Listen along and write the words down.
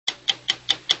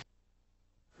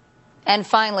And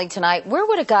finally tonight, where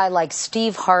would a guy like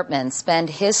Steve Hartman spend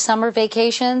his summer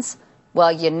vacations?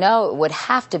 Well, you know it would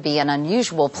have to be an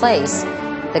unusual place,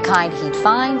 the kind he'd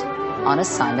find on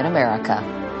Assignment America.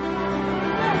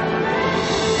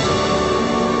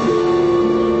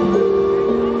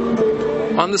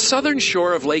 On the southern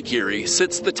shore of Lake Erie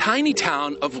sits the tiny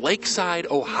town of Lakeside,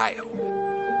 Ohio.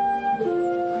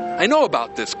 I know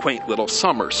about this quaint little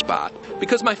summer spot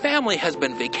because my family has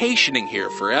been vacationing here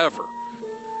forever.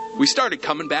 We started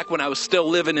coming back when I was still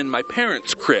living in my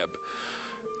parents' crib,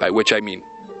 by which I mean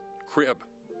crib.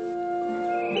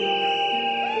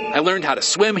 I learned how to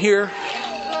swim here.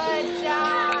 Good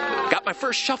job. Got my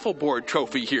first shuffleboard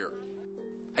trophy here.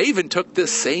 I even took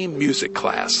this same music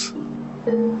class.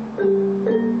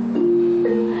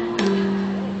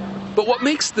 But what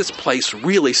makes this place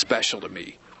really special to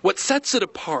me, what sets it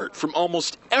apart from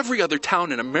almost every other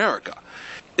town in America,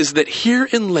 is that here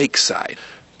in Lakeside,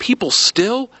 people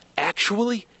still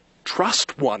actually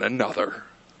trust one another.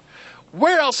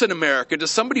 Where else in America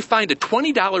does somebody find a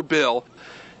 $20 bill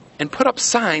and put up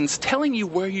signs telling you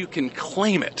where you can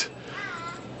claim it?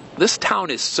 This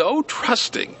town is so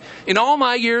trusting. In all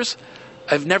my years,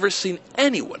 I've never seen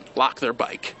anyone lock their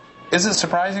bike. Is it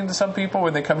surprising to some people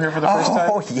when they come here for the first time?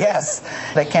 Oh, yes.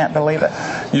 They can't believe it.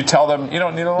 You tell them you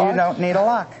don't need a lock? You don't need a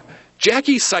lock.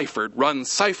 Jackie Seifert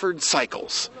runs Seifert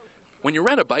Cycles. When you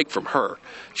rent a bike from her,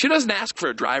 she doesn't ask for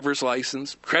a driver's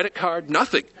license, credit card,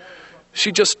 nothing.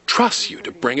 She just trusts you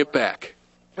to bring it back.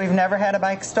 We've never had a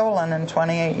bike stolen in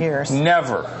 28 years.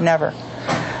 Never? Never.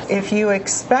 If you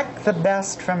expect the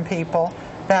best from people,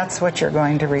 that's what you're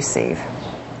going to receive.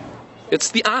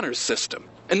 It's the honors system,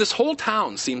 and this whole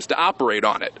town seems to operate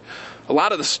on it. A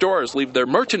lot of the stores leave their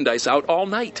merchandise out all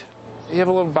night. You have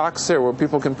a little box there where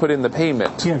people can put in the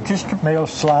payment. Yeah, just a mail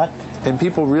slot. And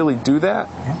people really do that?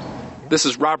 Yeah. This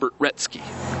is Robert Retzky.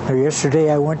 Now,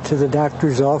 yesterday I went to the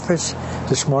doctor's office.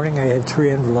 This morning I had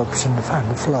 3 envelopes on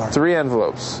the floor. 3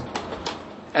 envelopes.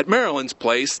 At Marilyn's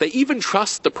place, they even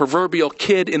trust the proverbial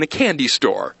kid in a candy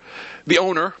store. The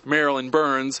owner, Marilyn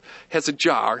Burns, has a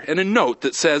jar and a note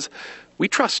that says, "We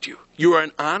trust you. You are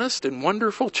an honest and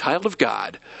wonderful child of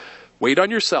God. Wait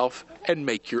on yourself and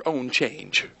make your own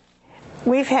change."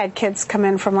 We've had kids come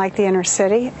in from like the inner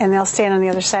city, and they'll stand on the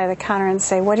other side of the counter and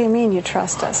say, "What do you mean you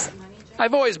trust us?"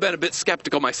 I've always been a bit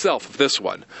skeptical myself of this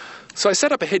one, so I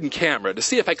set up a hidden camera to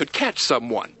see if I could catch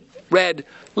someone, red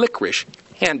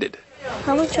licorice-handed.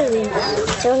 How much are these?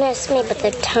 Don't ask me, but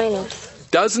they're tiny.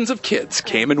 Dozens of kids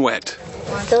came and went.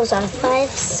 Those are 5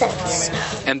 cents.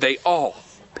 And they all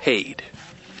paid.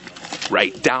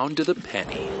 Right down to the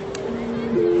penny.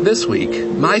 This week,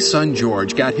 my son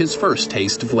George got his first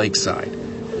taste of Lakeside.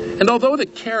 And although the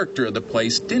character of the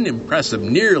place didn't impress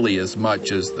him nearly as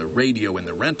much as the radio in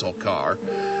the rental car,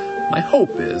 my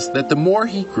hope is that the more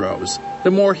he grows, the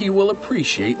more he will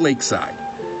appreciate Lakeside.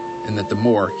 And that the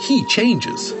more he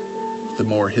changes, the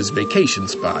more his vacation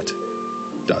spot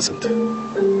doesn't.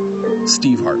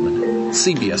 Steve Hartman,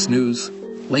 CBS News,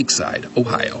 Lakeside,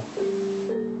 Ohio.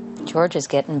 George is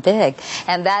getting big.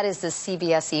 And that is the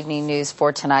CBS Evening News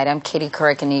for tonight. I'm Katie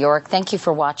Couric in New York. Thank you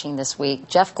for watching this week.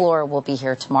 Jeff Glor will be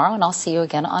here tomorrow, and I'll see you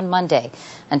again on Monday.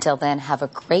 Until then, have a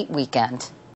great weekend.